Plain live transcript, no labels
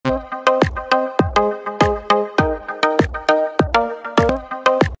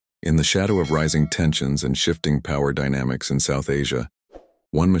In the shadow of rising tensions and shifting power dynamics in South Asia,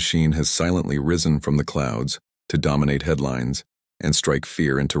 one machine has silently risen from the clouds to dominate headlines and strike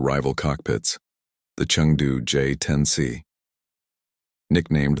fear into rival cockpits: the Chengdu J-10C.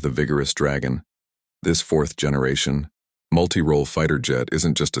 Nicknamed the Vigorous Dragon, this fourth-generation, multi-role fighter jet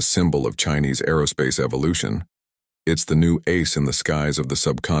isn't just a symbol of Chinese aerospace evolution. It's the new ace in the skies of the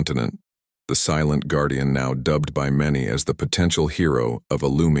subcontinent, the silent guardian now dubbed by many as the potential hero of a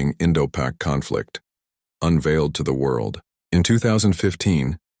looming Indo-Pak conflict. Unveiled to the world. In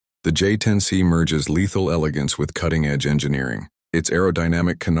 2015, the J-10C merges lethal elegance with cutting-edge engineering. Its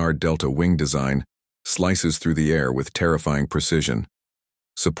aerodynamic canard delta wing design slices through the air with terrifying precision,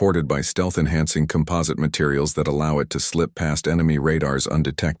 supported by stealth-enhancing composite materials that allow it to slip past enemy radars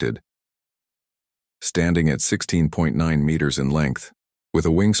undetected. Standing at 16.9 meters in length, with a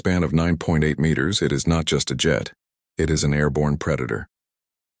wingspan of 9.8 meters, it is not just a jet, it is an airborne predator.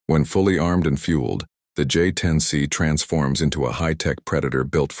 When fully armed and fueled, the J-10C transforms into a high-tech predator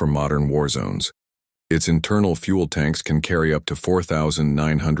built for modern war zones. Its internal fuel tanks can carry up to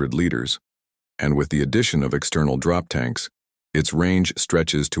 4,900 liters, and with the addition of external drop tanks, its range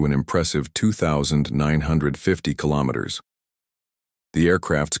stretches to an impressive 2,950 kilometers. The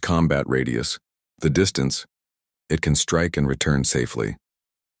aircraft's combat radius, the distance it can strike and return safely,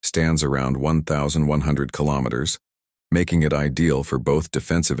 stands around 1,100 kilometers, making it ideal for both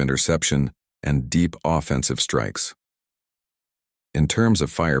defensive interception and deep offensive strikes. In terms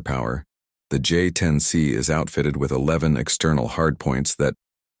of firepower, the J-10C is outfitted with 11 external hardpoints that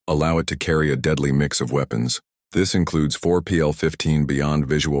allow it to carry a deadly mix of weapons. This includes 4 PL-15 beyond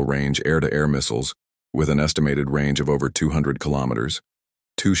visual range air-to-air missiles with an estimated range of over 200 kilometers,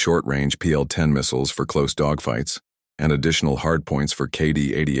 2 short-range PL-10 missiles for close dogfights, and additional hardpoints for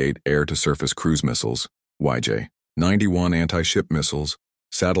KD-88 air-to-surface cruise missiles, YJ-91 anti-ship missiles,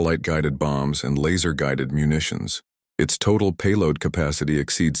 satellite-guided bombs, and laser-guided munitions. Its total payload capacity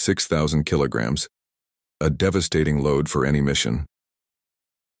exceeds 6,000 kilograms, a devastating load for any mission.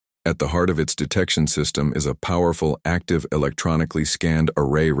 At the heart of its detection system is a powerful, active, electronically scanned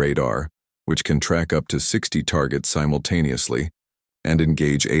array radar, which can track up to 60 targets simultaneously and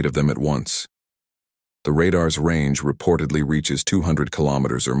engage 8 of them at once. The radar's range reportedly reaches 200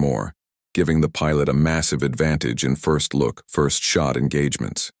 kilometers or more, giving the pilot a massive advantage in first-look, first-shot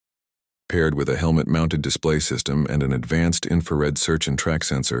engagements. Paired with a helmet-mounted display system and an advanced infrared search and track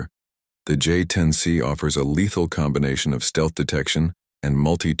sensor, the J-10C offers a lethal combination of stealth detection and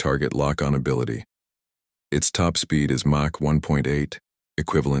multi-target lock-on ability. Its top speed is Mach 1.8,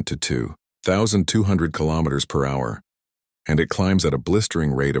 equivalent to 2,200 kilometers per hour, and it climbs at a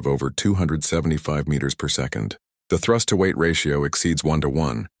blistering rate of over 275 meters per second. The thrust-to-weight ratio exceeds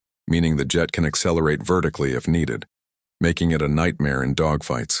 1:1, meaning the jet can accelerate vertically if needed, making it a nightmare in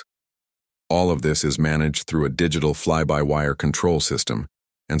dogfights. All of this is managed through a digital fly-by-wire control system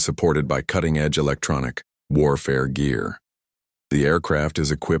and supported by cutting-edge electronic warfare gear. The aircraft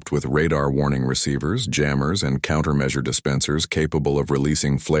is equipped with radar warning receivers, jammers, and countermeasure dispensers capable of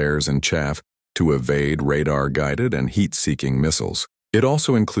releasing flares and chaff to evade radar-guided and heat-seeking missiles. It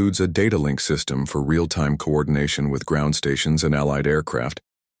also includes a data link system for real-time coordination with ground stations and allied aircraft,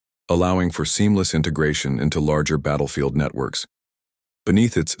 allowing for seamless integration into larger battlefield networks.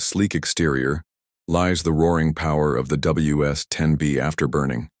 Beneath its sleek exterior lies the roaring power of the WS-10B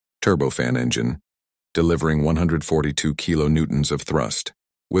afterburning turbofan engine, delivering 142 kilonewtons of thrust.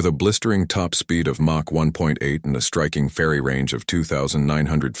 With a blistering top speed of Mach 1.8 and a striking ferry range of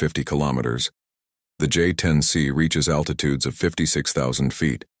 2,950 kilometers, the J-10C reaches altitudes of 56,000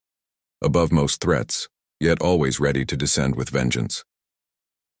 feet, above most threats, yet always ready to descend with vengeance.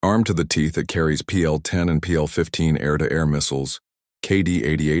 Armed to the teeth, it carries PL-10 and PL-15 air-to-air missiles,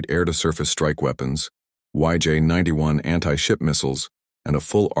 KD-88 air-to-surface strike weapons, YJ-91 anti-ship missiles, and a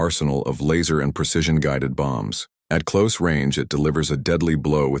full arsenal of laser and precision-guided bombs. At close range, it delivers a deadly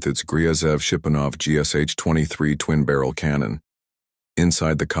blow with its Gryazev-Shipunov GSH-23 twin-barrel cannon.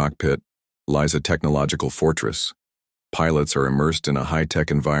 Inside the cockpit lies a technological fortress. Pilots are immersed in a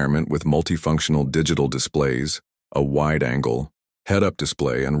high-tech environment with multifunctional digital displays, a wide-angle, head-up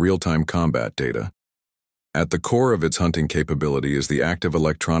display, and real-time combat data. At the core of its hunting capability is the active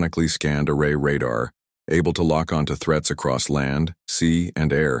electronically scanned array radar, able to lock onto threats across land, sea,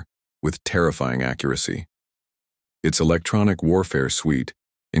 and air with terrifying accuracy. Its electronic warfare suite,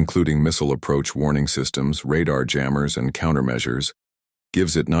 including missile approach warning systems, radar jammers, and countermeasures,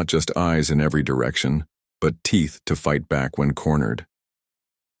 gives it not just eyes in every direction, but teeth to fight back when cornered.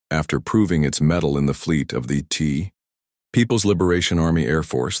 After proving its mettle in the fleet of the People's Liberation Army Air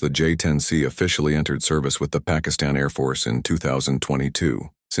Force, the J-10C officially entered service with the Pakistan Air Force in 2022.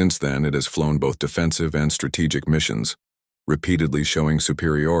 Since then, it has flown both defensive and strategic missions, repeatedly showing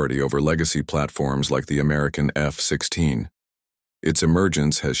superiority over legacy platforms like the American F-16. Its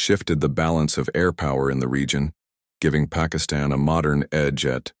emergence has shifted the balance of air power in the region, giving Pakistan a modern edge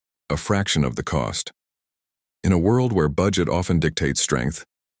at a fraction of the cost. In a world where budget often dictates strength,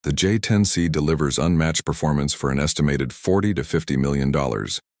 the J-10C delivers unmatched performance for an estimated $40 to $50 million,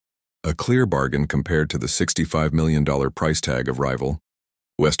 a clear bargain compared to the $65 million price tag of rival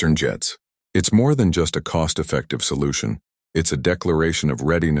Western jets. It's more than just a cost-effective solution. It's a declaration of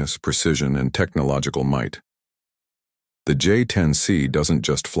readiness, precision, and technological might. The J-10C doesn't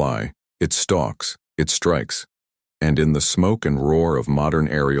just fly, it stalks, it strikes. And in the smoke and roar of modern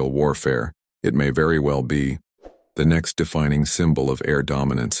aerial warfare, it may very well be the next defining symbol of air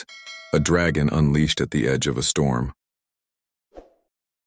dominance, a dragon unleashed at the edge of a storm.